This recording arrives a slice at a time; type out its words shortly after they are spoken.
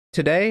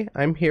Today,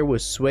 I'm here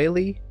with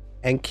Swaley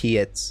and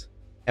Kietz,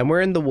 and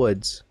we're in the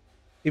woods.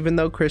 Even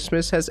though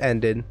Christmas has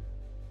ended,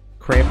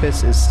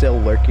 Krampus is still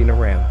lurking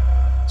around.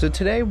 So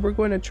today, we're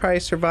going to try to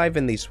survive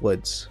in these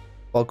woods,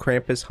 while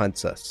Krampus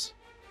hunts us.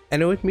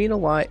 And it would mean a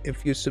lot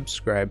if you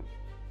subscribe.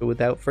 But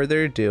without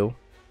further ado,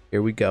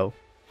 here we go.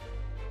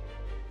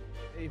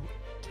 A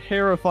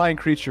terrifying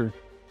creature.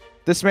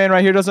 This man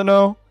right here doesn't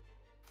know.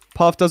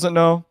 Puff doesn't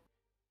know.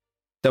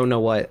 Don't know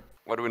what.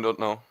 What do we not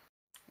know?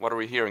 What are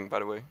we hearing, by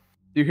the way?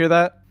 Do you hear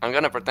that? I'm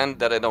gonna pretend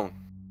that I don't.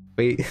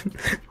 Wait,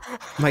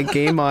 my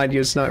game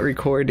audio's not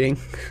recording.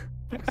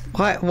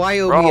 Why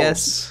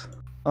OBS?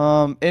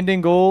 Ending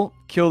goal,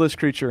 kill this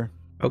creature.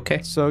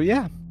 Okay. So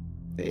yeah,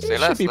 it Say should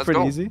less, be let's pretty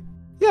go. easy.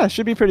 Yeah, it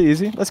should be pretty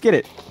easy. Let's get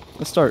it.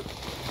 Let's start.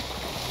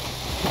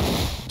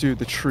 Dude,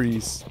 the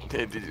trees.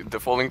 The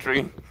falling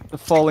tree? The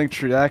falling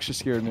tree, that actually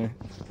scared me.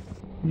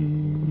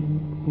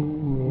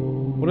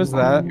 What is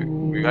that?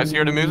 You guys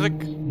hear the music?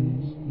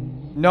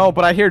 No,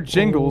 but I hear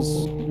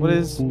jingles. What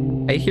is?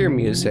 I hear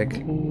music.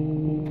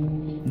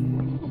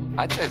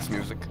 I'd say it's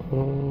music.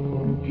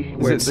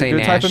 Where Is it's it the saying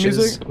good type of ashes.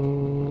 music?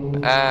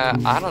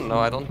 I don't know.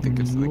 I don't think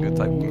it's the good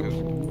type of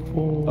music.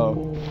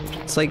 Oh.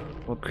 It's like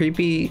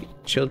creepy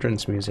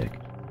children's music.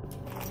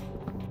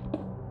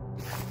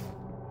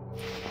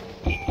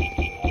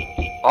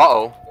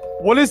 Uh-oh.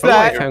 What is Oh, I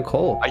that? found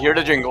coal. I hear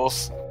the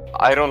jingles.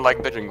 I don't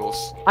like the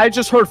jingles. I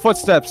just heard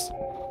footsteps.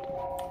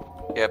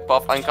 Yeah,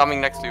 Puff, I'm coming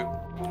next to you.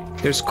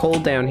 There's coal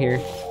down here.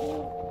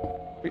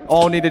 We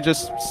all need to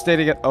just stay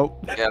together. Oh,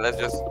 Yeah,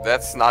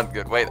 that's not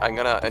good. Wait, I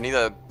need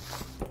a...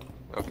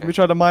 Okay. we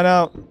tried to mine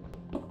out.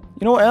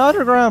 You know, an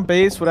underground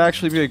base would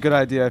actually be a good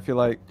idea, I feel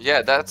like.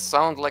 Yeah, that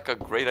sounds like a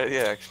great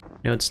idea, actually.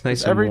 No, it's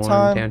nice Every and warm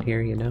time- down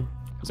here, you know?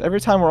 Because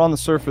every time we're on the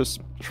surface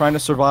trying to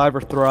survive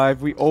or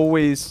thrive, we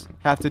always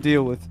have to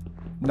deal with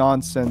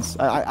nonsense.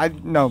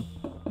 No.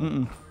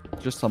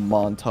 Just a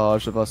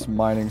montage of us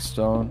mining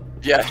stone.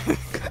 Yeah.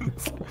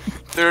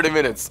 30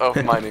 minutes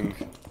of mining.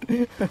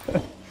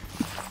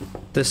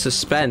 The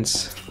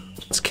suspense.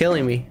 It's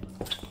killing me.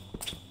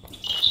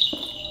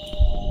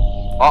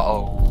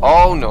 Uh-oh.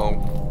 Oh, no.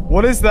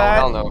 What is Oh, that?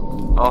 hell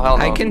no. Oh, hell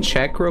no. I can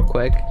check real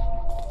quick.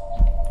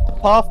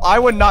 Puff, I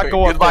would not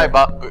go up Goodbye,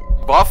 there.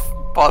 Buff.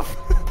 Puff.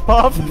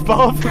 Puff, Puff.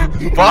 Buff.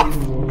 Buff.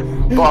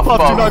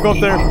 Puff, do not go up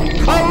there.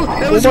 Oh,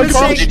 that was my a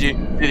gosh. mistake!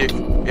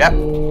 GG. Yep.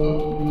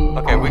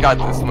 Okay, we got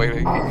this.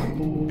 Wait.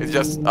 It's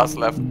just us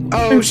left.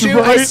 Oh It's shoot,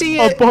 I right see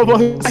it! above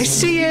us. I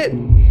see it!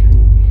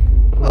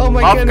 Oh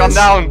my Buff, goodness.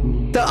 come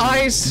down. The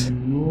eyes!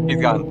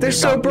 He's gone. They're He's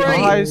so gone. bright!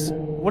 Guys,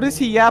 what is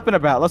he yapping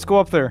about? Let's go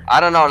up there. I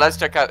don't know. Let's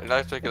check it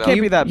out. Can't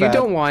be that you bad.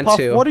 don't want Puff,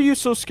 to. what are you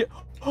so scared?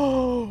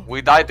 Oh.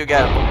 We died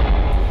together.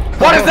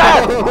 What is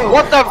that?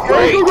 What the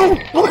freak?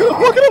 Look it up,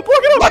 look it up, look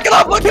it up! Look it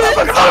up, look it up,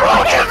 look it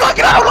up, look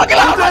it up, look it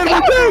up, look it up,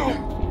 look it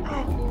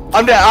up.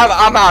 I'm dead,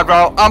 I'm out,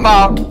 bro. I'm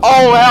out.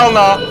 Oh, hell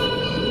no.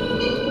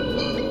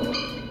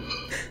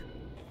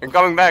 I'm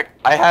coming back.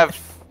 I have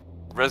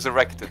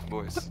resurrected,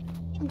 boys.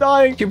 I'm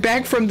dying. You're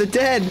back from the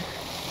dead!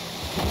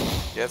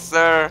 Yes,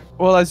 sir.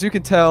 Well, as you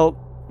can tell,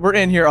 we're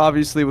in here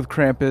obviously with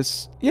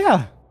Krampus.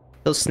 Yeah.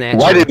 He'll snatch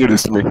Why it. did you do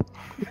this to me?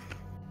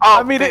 Oh,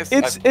 I mean,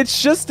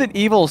 it's just an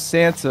evil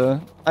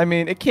Santa. I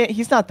mean, it can't.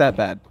 He's not that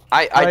bad.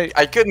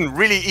 I couldn't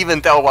really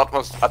even tell what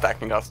was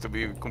attacking us, to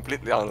be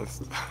completely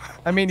honest.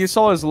 I mean, you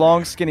saw his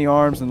long, skinny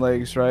arms and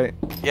legs, right?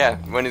 Yeah,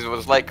 when it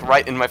was like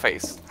right in my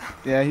face.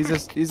 Yeah,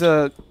 he's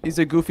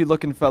a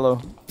goofy-looking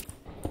fellow.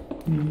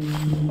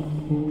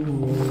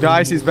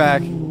 Guys, he's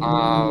back.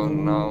 Oh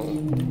no.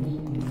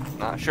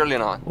 Nah, surely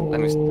not. Let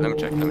me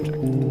check.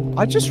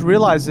 I just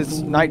realized it's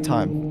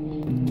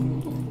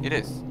nighttime. It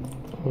is.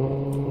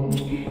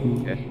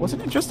 Okay.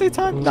 Wasn't it just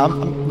daytime? No,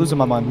 I'm losing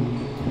my mind.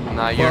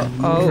 Nah, you're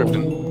Oh.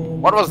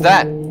 tripping. What was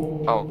that?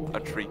 Oh, a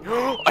tree.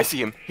 I see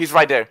him. He's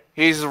right there.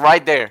 He's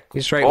right there.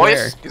 He's right Boys,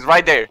 where? he's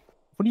right there.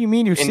 What do you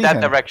mean you see In that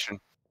him? direction.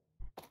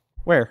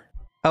 Where?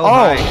 Oh, Oh.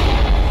 hi.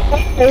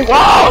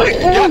 Wow!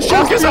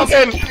 Lock yourself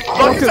in!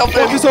 Lock yourself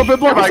Lock in! yourself in,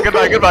 block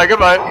yourself in.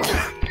 Goodbye.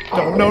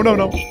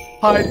 No.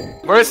 Hide.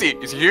 Where is he?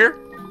 Is he here?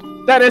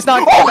 That is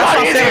not. Oh that's god,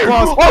 not he's Santa here!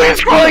 Claus. Oh,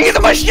 he's crawling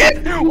into my shit!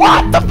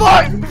 What the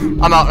fuck?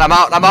 I'm out.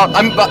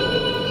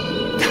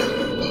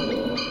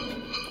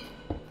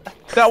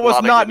 That was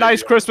not a not good nice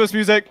idea. Christmas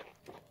music.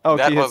 Oh,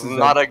 That was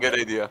not a good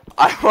idea.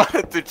 I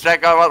wanted to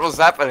check out what was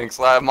happening,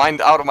 so I mined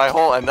out of my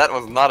hole, and that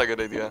was not a good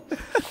idea.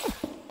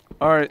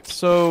 Alright,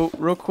 so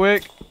real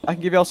quick, I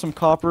can give y'all some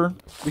copper.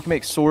 We can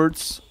make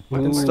swords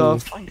and Ooh.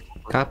 stuff.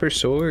 Copper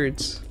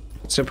swords.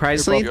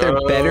 Surprisingly, Yes.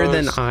 they're better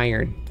than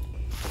iron.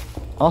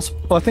 Also,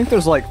 I think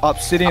there's like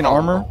obsidian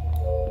armor.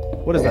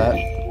 What is that?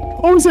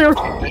 Oh, he's here!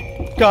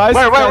 Guys,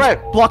 Where? guys,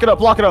 block it up.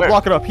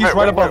 He's Where,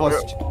 right above where?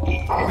 us.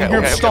 Okay,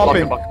 hear him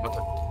stomping.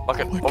 Block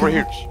it. Over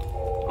here.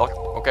 Block.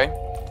 Okay.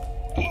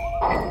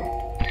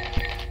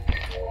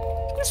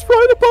 He's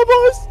right above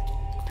us!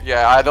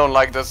 Yeah, I don't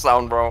like this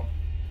sound, bro.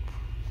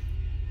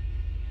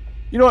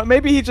 You know what?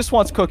 Maybe he just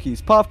wants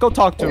cookies. Puff, go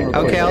talk to him. real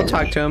quick. Okay, I'll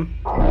talk to him.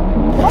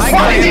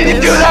 Why did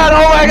he do that?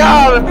 Oh my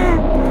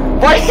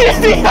god! Why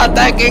is he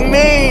attacking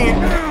me?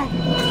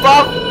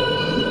 Buff!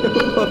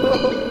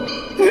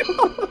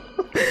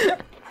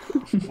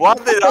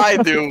 What did I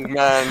do,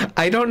 man?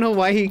 I don't know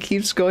why he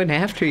keeps going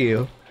after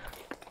you.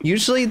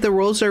 Usually the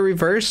roles are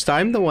reversed.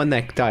 I'm the one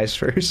that dies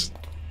first.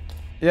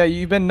 Yeah,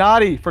 you've been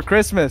naughty for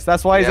Christmas.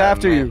 That's why he's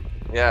after man. you.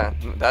 Yeah,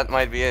 that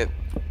might be it.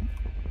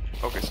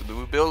 Okay, so do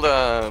we build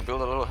a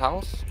little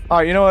house? All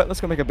right, you know what?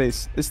 Let's go make a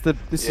base. This is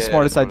the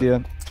smartest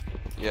idea.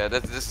 Yeah,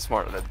 this is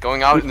smart.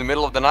 Going out in the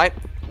middle of the night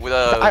with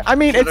a. I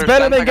mean, it's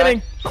better than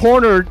getting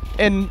cornered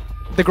in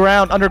the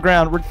ground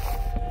underground.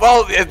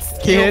 Well, it's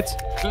kids.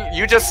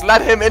 You just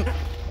let him in.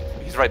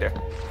 He's right there.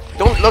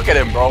 Don't look at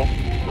him, bro.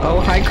 Oh,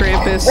 hi,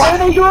 Krampus. Why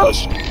don't you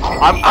rush?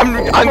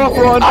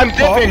 I'm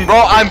dipping,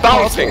 bro. I'm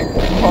bouncing.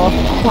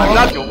 I'm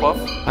not your Puff.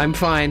 I'm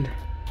fine.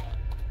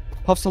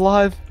 Puff's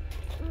alive.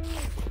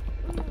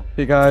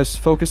 Hey guys,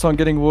 focus on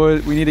getting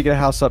wood. We need to get a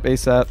house up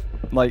ASAP.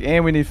 Like,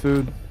 and we need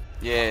food.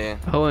 Yeah.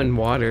 Oh, and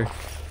water.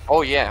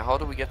 Oh yeah. How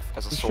do we get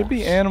as a There source? should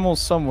be animals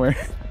somewhere.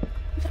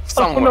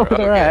 Somewhere. I don't know where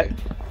they're at. Okay.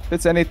 If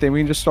it's anything, we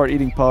can just start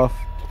eating Puff.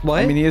 What?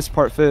 I mean, he is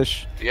part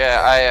fish.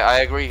 Yeah, I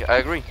agree.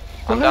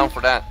 I'm down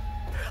for that.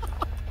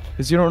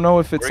 Because you don't know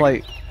if it's Where-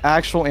 like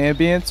actual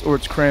ambience or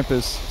it's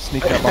Krampus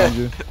sneaking up behind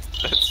you.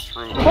 That's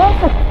true.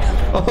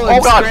 Oh, Oh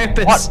it's God!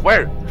 Krampus.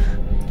 What?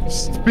 Where?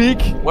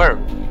 Speak. Where?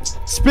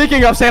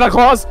 Speaking of Santa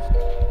Claus,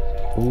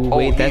 Ooh,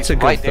 wait, that's he's a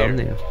good right there.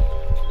 thumbnail.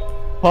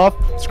 Puff,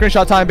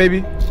 screenshot time,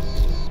 baby.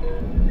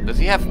 Does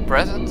he have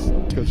presents?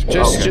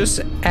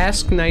 Just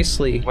ask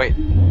nicely. Wait.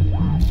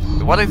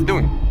 What is he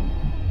doing?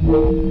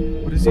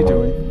 What is he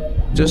doing?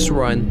 Just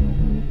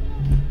run.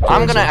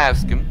 I'm gonna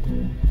ask him,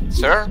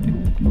 sir.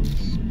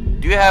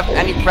 Do you have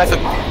any present?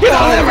 He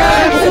doesn't have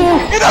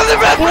presents! He doesn't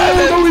have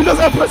presents! No, he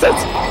doesn't have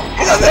presents.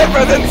 He doesn't have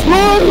presents!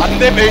 I'm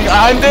dipping!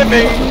 I'm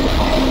dipping!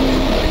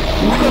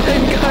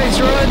 Run,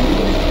 guys, run!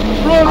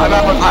 Run!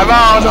 I'm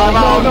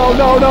out!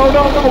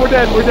 No! We're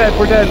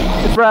dead.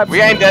 It's Raps.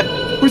 We ain't dead.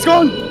 Who's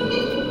gone?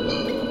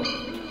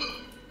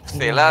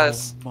 Stay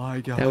less. Oh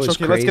my gosh. That was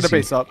Okay, let's get a crazy.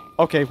 base up.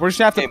 Okay, we're just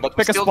gonna have to Okay, but we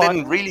pick a still spot.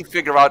 didn't really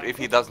figure out if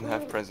he doesn't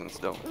have presents,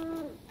 though.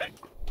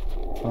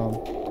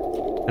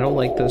 I don't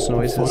like those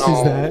noises. What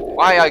is that?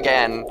 Why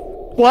again?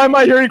 Why am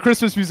I hearing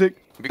Christmas music?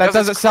 Because that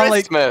doesn't it's sound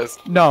Christmas.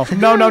 like. No.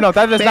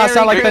 That does not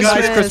sound like the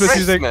Merry nice Christmas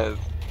music.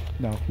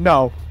 Christmas.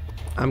 No.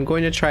 I'm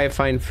going to try to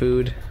find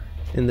food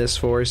in this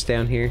forest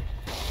down here.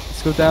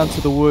 Let's go down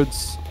to the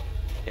woods.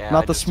 Yeah,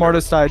 Not I the just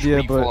smartest heard a idea,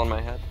 tree but- fall on my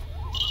head.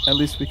 At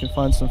least we can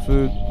find some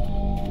food.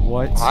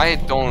 What? I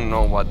don't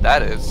know what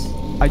that is.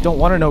 I don't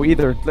want to know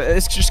either.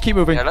 Let's just keep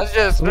moving. Yeah, let's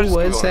just. Ooh, let's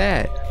what keep is going.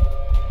 that?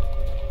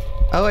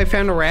 Oh, I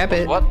found a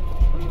rabbit. What?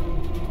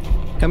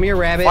 Come here,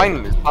 rabbit.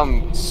 Finally,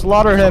 some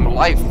Slaughter him.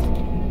 life.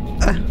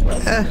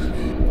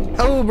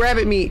 Oh,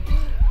 rabbit meat.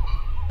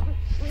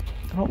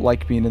 I don't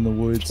like being in the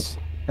woods.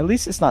 At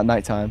least it's not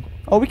nighttime.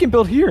 Oh, we can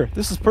build here.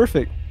 This is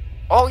perfect.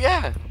 Oh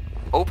yeah,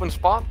 open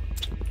spot.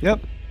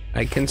 Yep.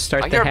 I can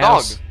start I the hear a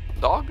house.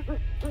 dog.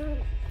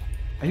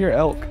 I hear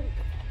elk.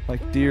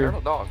 Like I deer. hear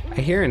a dog.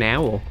 I hear an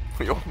owl.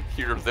 We all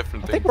hear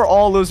different I things. think we're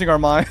all losing our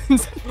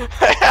minds.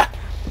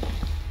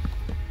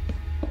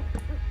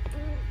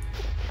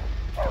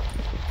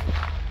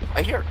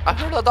 I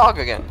heard a dog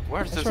again.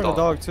 Where's I this heard dog? a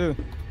dog too.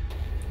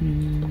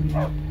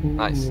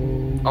 Nice.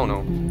 Oh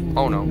no.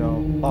 Oh no.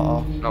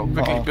 No. No.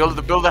 Quickly, Uh-oh.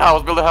 build the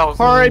house. Build the house.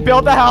 Hurry,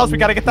 build the house. We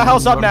gotta get the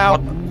house up now.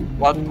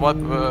 What?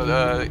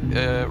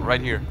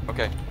 Right here.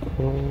 Okay.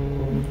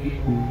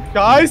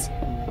 Guys,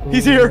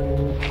 he's here.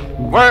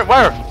 Where?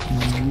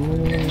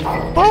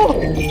 Oh,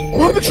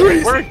 one of the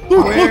trees. Where?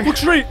 Look,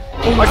 tree.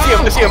 Oh my,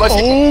 I see him.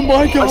 oh my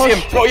I gosh. see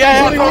him. Oh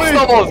yeah, Running throw away.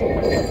 snowballs.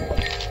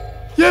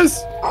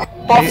 Yes.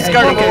 Puff I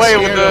scared him think I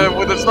away scared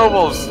with the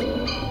snowballs.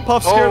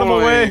 Puff scared him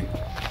Holy. away.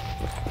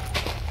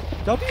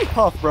 W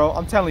Puff, bro.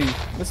 I'm telling you.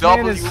 This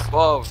man is.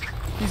 Puff.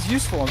 He's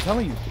useful. I'm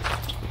telling you.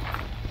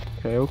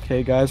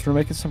 Okay, guys. We're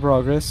making some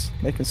progress.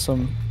 Making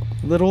some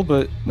little,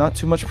 but not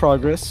too much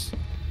progress.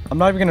 I'm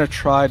not even gonna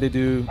try to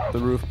do the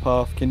roof,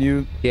 Puff. Can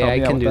you? Yeah, help I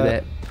me out can with do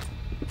that.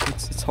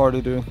 It's hard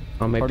to do.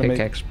 Oh, my Hard to make.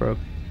 pickaxe broke.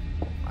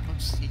 I don't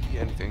see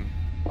anything.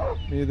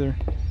 Me either.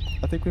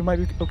 I think we might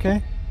be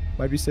okay.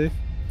 Might be safe.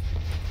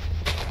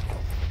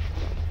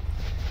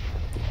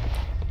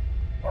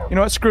 You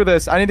know what? Screw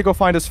this. I need to go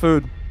find us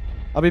food.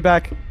 I'll be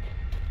back.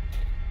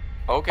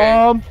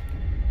 Okay.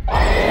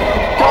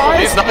 Guys,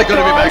 He's not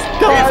gonna be guys,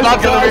 back. guys, He's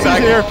not gonna be guys,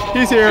 back.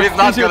 He's here. He's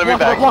not here. gonna be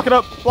Block it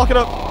up, back. Block it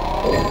up. Block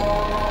it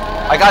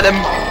up. I got him.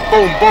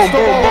 Boom, boom,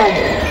 boom, boom.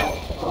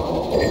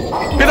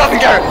 He doesn't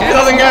care. He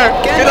doesn't care.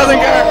 He doesn't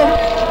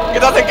care. He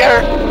doesn't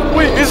care.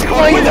 Wait, He's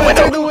going in the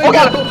window. the Oh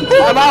god. window.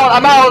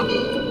 I'm out.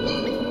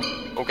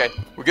 Okay.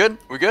 We good?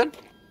 We good?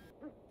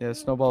 Yeah,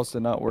 snowballs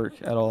did not work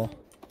at all.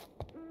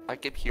 I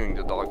keep hearing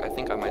the dog. I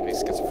think I might be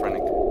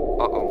schizophrenic.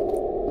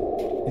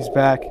 Uh-oh. He's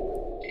back.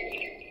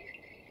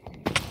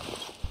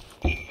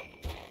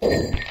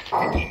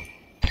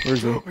 Where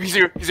is he? He's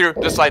here. He's here.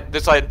 This side.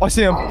 This side. Oh, I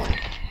see him.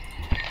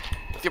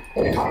 Yep.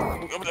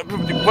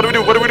 What do we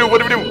do? What do we do? What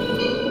do we do?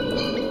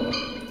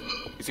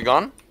 Is he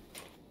gone?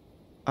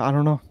 I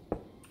don't know.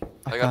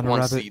 I got found a one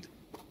rabbit. seed.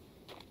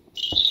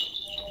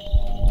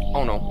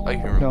 Oh no, I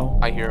hear him. No.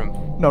 I hear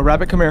him. No,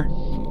 rabbit, come here.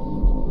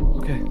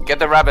 Okay. Get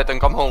the rabbit and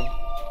come home.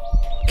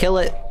 Kill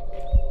it.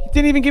 He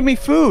didn't even give me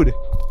food.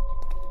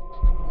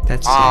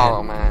 That's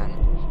Oh sad. man.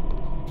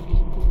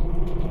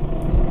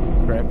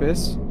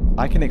 Krampus,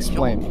 I can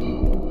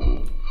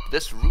explain.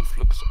 This roof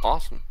looks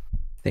awesome.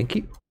 Thank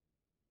you.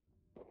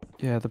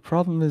 Yeah, the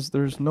problem is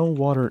there's no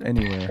water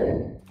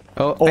anywhere.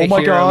 Oh, Oh I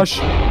my hear him. gosh.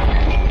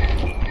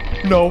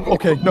 No,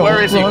 okay, no.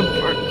 Where is run.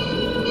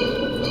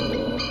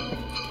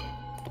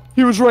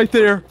 He was right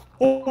there.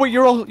 Oh wait,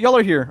 y'all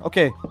are here.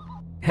 Okay.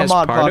 As Come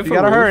on, part Pop, of you a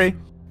gotta roof, hurry.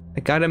 I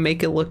gotta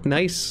make it look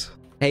nice.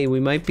 Hey, we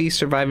might be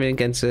surviving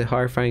against a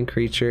horrifying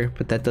creature,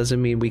 but that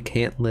doesn't mean we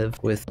can't live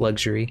with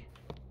luxury.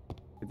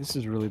 This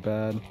is really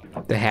bad.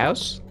 The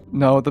house?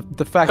 No,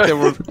 the fact that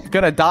we're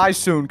gonna die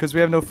soon because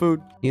we have no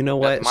food. You know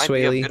That what, might be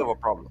a Swaley? bit of a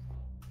problem.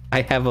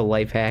 I have a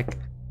life hack.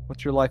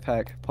 What's your life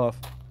hack, Puff?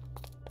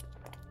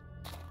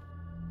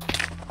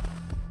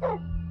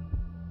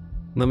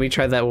 Let me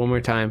try that one more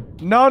time.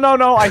 No, no,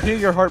 no! I hear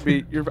your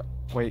heartbeat.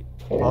 Wait,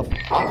 Puff.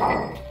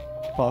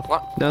 Puff.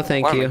 What? No,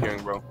 thank What you. am I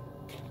hearing, bro?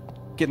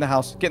 Get in the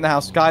house. Get in the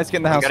house, guys. Get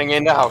in the I'm house. getting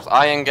in the house.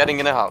 I am getting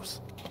in the house.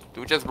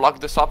 Do we just block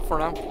this up for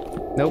now?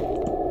 Nope,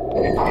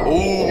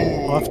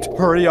 Ooh. Puff,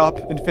 hurry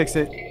up and fix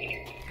it.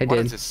 I What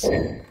did. is this?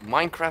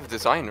 Minecraft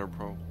designer,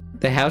 bro.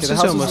 The house the is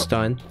house is- almost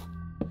done.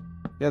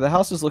 Yeah, the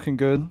house is looking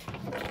good.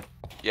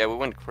 Yeah, we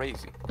went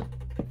crazy.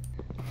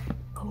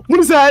 What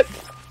is that?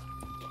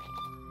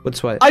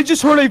 What's what? I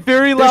just heard a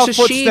very There's loud a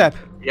footstep.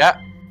 Yeah.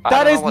 I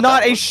That don't know is what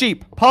not that a was.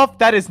 sheep. Puff,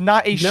 that is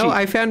not a sheep. No,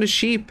 I found a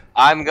sheep.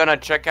 I'm gonna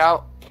check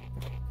out.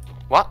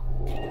 What?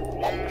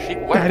 Sheep?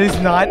 Where? That is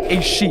not a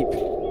sheep.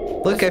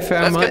 Look, I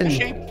found Let's get the mutton.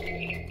 sheep.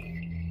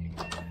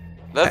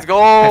 Let's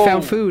go. I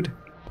found food.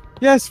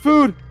 Yes,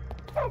 food.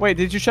 Wait,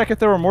 did you check if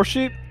there were more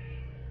sheep?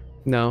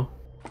 No.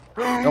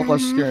 Don't let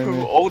scare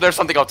me. Oh, there's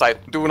something outside.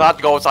 Do not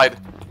go outside.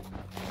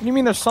 What do you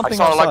mean there's I something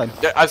saw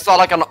outside? I saw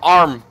like an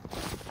arm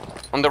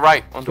on the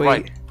right. On the Wait.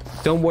 right.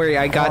 Don't worry,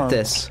 I got Arm.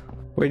 this.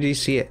 Where do you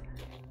see it?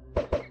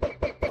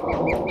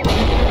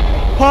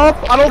 Puff,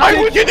 I don't Why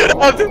think. would you do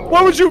that?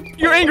 Why would you?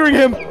 You're angering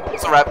him.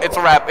 It's a wrap. It's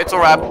a wrap. It's a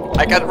wrap.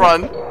 I can't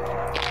run.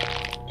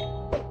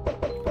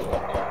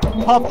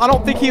 Puff, I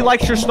don't think he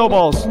likes your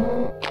snowballs.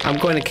 I'm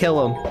going to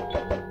kill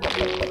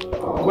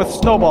him. With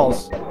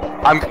snowballs.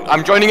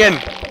 I'm joining in.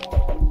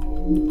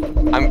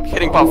 I'm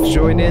hitting Puff.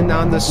 Join in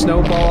on the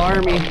snowball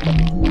army.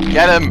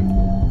 Get him.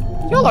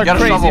 Y'all are Got a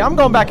crazy. shovel. I'm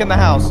going back in the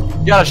house.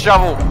 Get a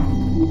shovel.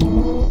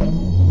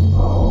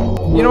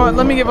 You know what?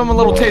 Let me give him a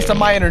little taste of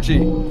my energy.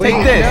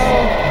 Take this.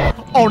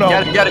 Oh no.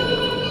 Get it. Get it.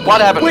 What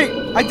happened? Wait,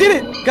 I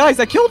did it. Guys,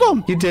 I killed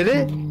him. You did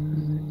it?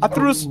 I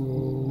threw his...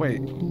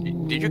 Wait.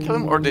 Did you kill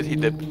him or did he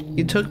dip?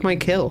 You took my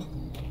kill.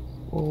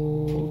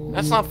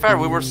 That's not fair.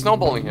 We were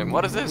snowballing him.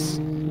 What is this?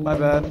 My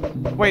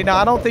bad. Wait, no,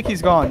 I don't think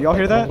he's gone. Y'all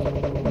hear that?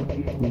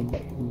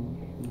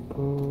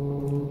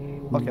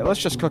 Okay, let's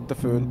just cook the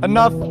food.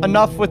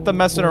 Enough with the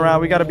messing around.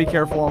 We gotta be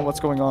careful on what's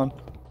going on.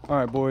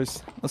 Alright,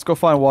 boys. Let's go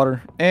find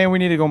water. And we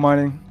need to go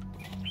mining.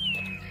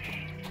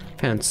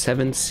 Found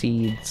 7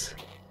 seeds.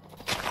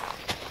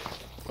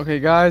 Okay,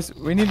 guys,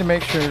 we need to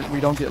make sure we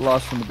don't get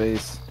lost from the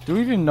base. Do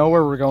we even know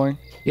where we're going?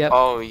 Yep.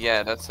 Oh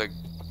yeah, that's a.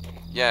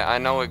 Yeah, I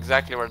know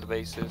exactly where the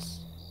base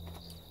is.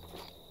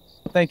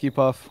 Thank you,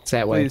 Puff. It's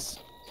that way. Please.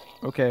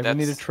 Okay, we need a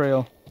That's-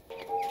 trail.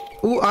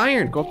 Ooh,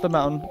 iron. Go up the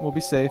mountain. We'll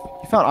be safe.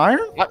 You found iron?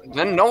 What?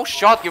 Then no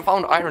shot. You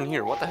found iron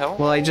here. What the hell?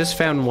 Well, I just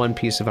found 1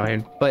 piece of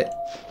iron, but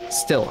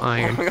still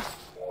iron. You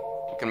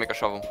can make a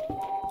shovel.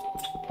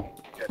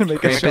 Make a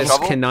Make a shovel. Krampus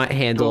shovel? cannot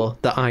handle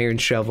the iron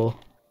shovel.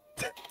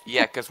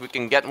 Yeah, because we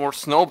can get more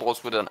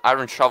snowballs with an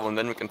iron shovel, and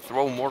then we can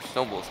throw more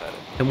snowballs at it.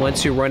 And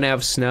once you run out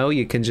of snow,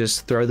 you can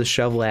just throw the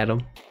shovel at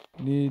him.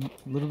 Need a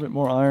little bit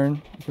more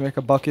iron. You can make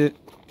a bucket.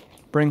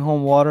 Bring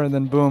home water, and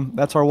then boom.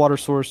 That's our water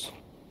source.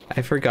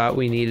 I forgot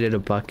we needed a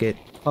bucket.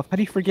 Puff, how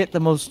do you forget the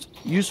most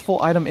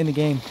useful item in the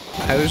game?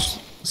 I was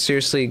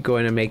seriously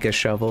going to make a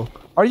shovel.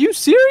 Are you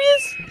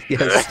serious?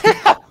 Yes.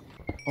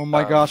 Oh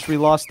my gosh, we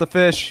lost the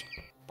fish.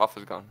 Puff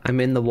is gone. I'm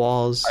in the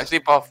walls. I see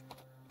Puff.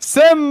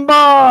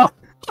 Simba!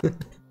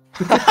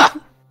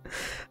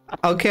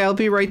 Okay, I'll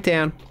be right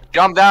down.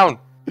 Jump down.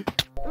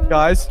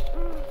 Guys,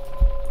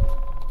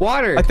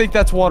 Water! I think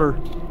that's water.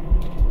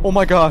 Oh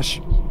my gosh.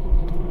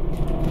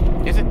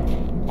 Is it?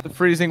 The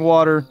freezing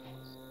water.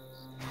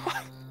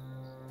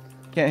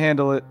 Can't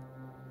handle it.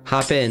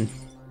 Hop in.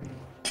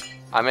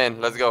 I'm in.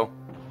 Let's go.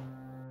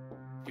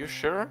 You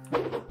sure?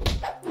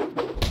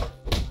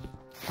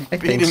 I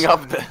think Beating so.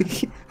 up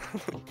the.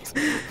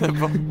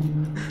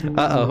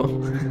 Uh-oh.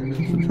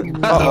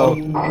 Uh-oh.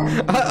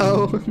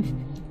 Uh-oh.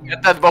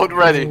 Get that boat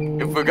ready.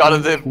 If we gotta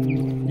dip.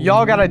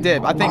 Y'all gotta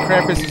dip. I think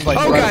Krampus is like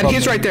Oh god, above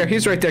he's me. right there.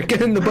 He's right there.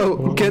 Get in the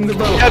boat. Get in the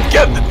boat.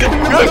 Get in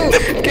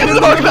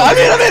the boat. I'm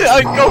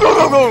in.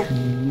 Go.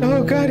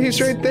 Oh god,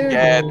 he's right there.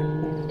 Get.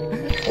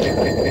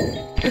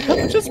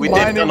 I'm just We dipped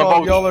mining on a while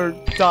boat. y'all are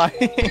dying.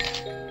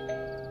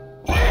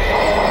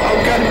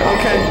 Oh god,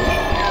 okay.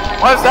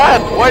 What's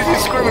that? Why is he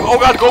screaming? Oh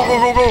god, go.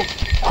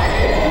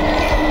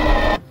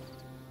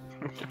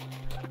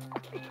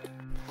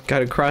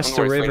 Gotta cross Don't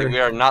the worry, Sweeney, river. we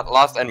are not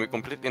lost and we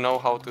completely know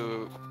how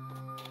to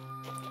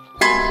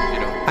You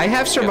know. I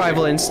have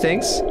survival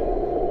instincts.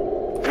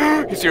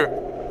 He's here.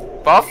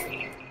 Buff,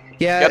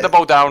 Yeah. get the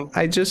boat down.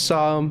 I just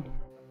saw him.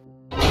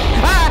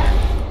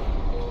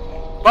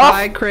 Buff,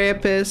 Hi,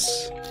 Krampus.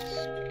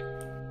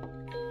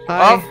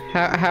 Hi. Buff.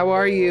 How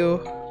are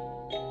you?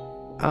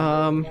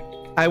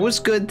 I was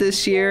good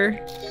this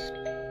year.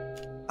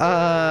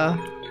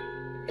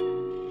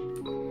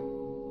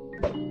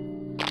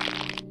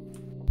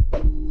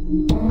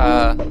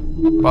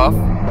 Buff.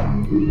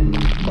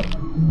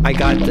 I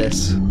got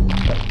this.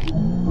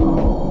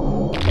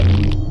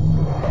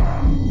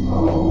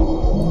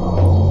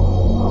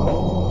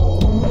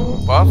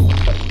 Buff,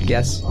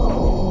 Yes.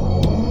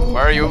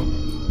 where are you?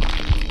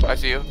 I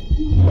see you.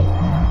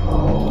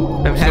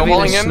 I'm having a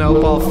Snowballing him?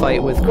 snowball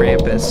fight with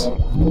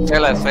Krampus. Say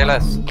less, say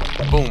less.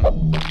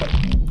 Boom.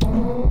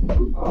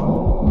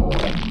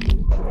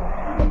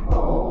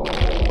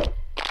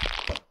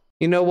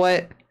 You know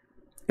what?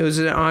 It was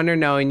an honor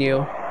knowing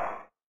you.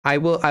 I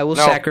will No.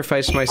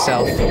 sacrifice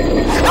myself.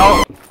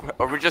 No!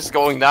 Are we just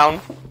going down?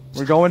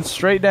 We're going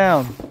straight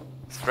down.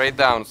 Straight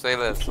down, say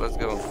less, let's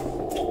go.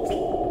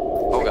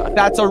 Oh god.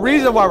 That's a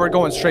reason why we're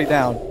going straight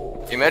down.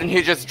 Imagine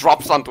he just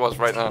drops onto us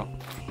right now.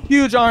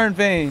 Huge iron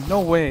vein. No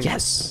way.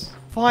 Yes.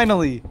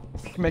 Finally.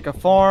 We can make a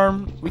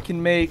farm. We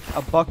can make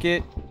a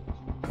bucket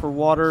for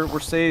water. We're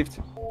saved.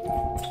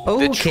 Oh,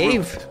 The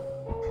cave.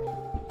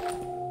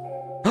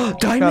 Found a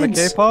Diamonds!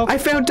 cave, Puff? I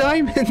found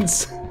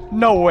diamonds!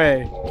 No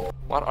way.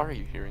 What are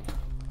you hearing?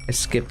 I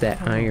skipped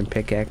that iron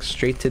pickaxe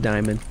straight to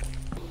diamond.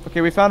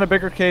 Okay, we found a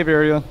bigger cave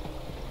area.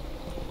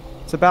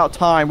 It's about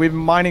time. We've been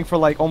mining for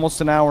like almost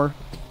an hour.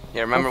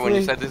 Yeah, remember when you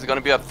Hopefully- said this is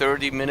gonna be a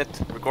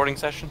 30-minute recording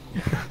session?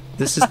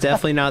 This is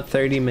definitely not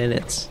 30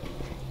 minutes.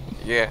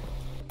 Yeah.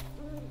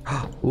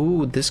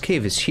 Ooh, this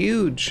cave is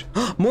huge.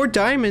 More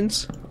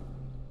diamonds!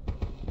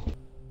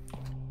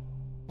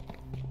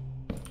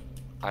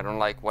 I don't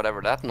like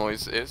whatever that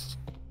noise is.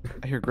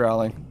 I hear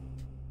growling.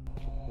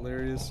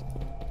 Hilarious.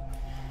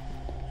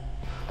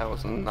 That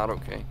was not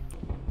okay.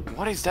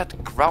 What is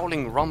that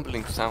growling,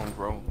 rumbling sound,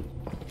 bro?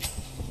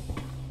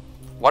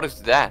 What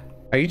is that?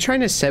 Are you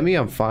trying to set me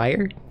on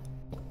fire?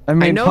 I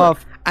mean,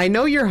 Puff, I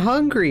know you're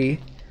hungry,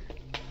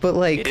 but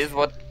like, It is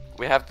what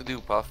we have to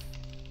do, Puff.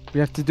 we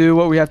have to do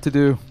what we have to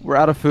do. We're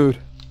out of food.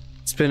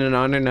 it's been an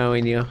honor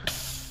knowing you.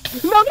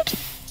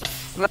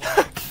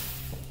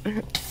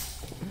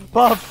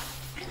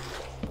 Puff,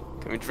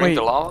 Can we drink Wait.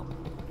 the lava?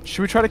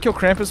 should we try to kill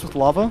Krampus with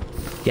lava?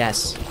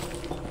 Yes.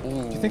 Ooh,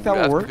 you think that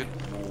will that's work? good.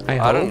 I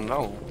I don't hope.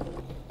 know.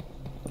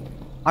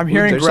 I'm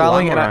hearing there's a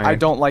growling lot and more I iron.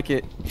 don't like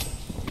it.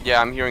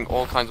 Yeah, I'm hearing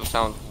all kinds of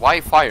sounds.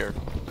 Why fire?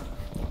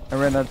 I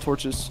ran out of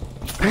torches.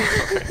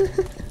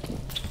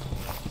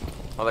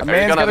 Well, like, A are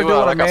you man's gonna gotta do do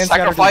what a like a man's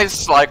gotta do.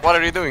 sacrifice? Like, what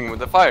are you doing with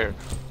the fire?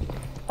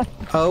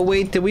 Oh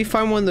wait, did we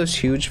find one of those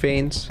huge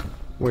veins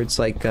where it's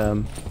like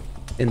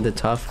in the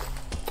tough?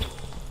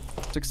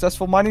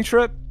 Successful mining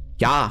trip?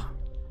 Yeah.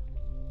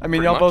 I mean,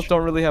 Pretty y'all both much.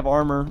 don't really have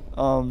armor.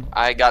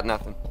 I got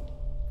nothing.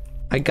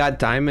 I got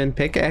diamond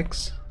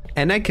pickaxe,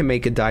 and I can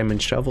make a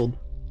diamond shovel.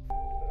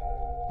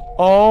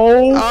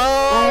 Oh,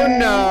 Oh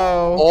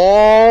no!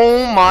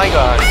 Oh my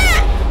god.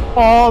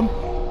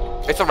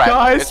 It's a wrap.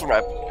 Guys. It's a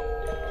wrap.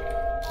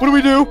 what do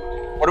we do?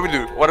 What do we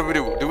do? What do we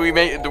do? Do we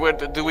make?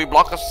 Do we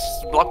block us?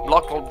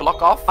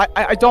 Block off?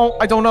 I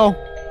don't know.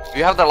 Do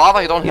you have the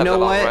lava? You don't You have know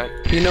the lava, what?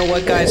 right? You know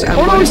what, guys? I'm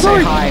Oh, no, going to say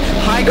sorry. hi.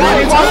 Hi,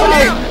 Guys,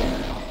 guys. hi.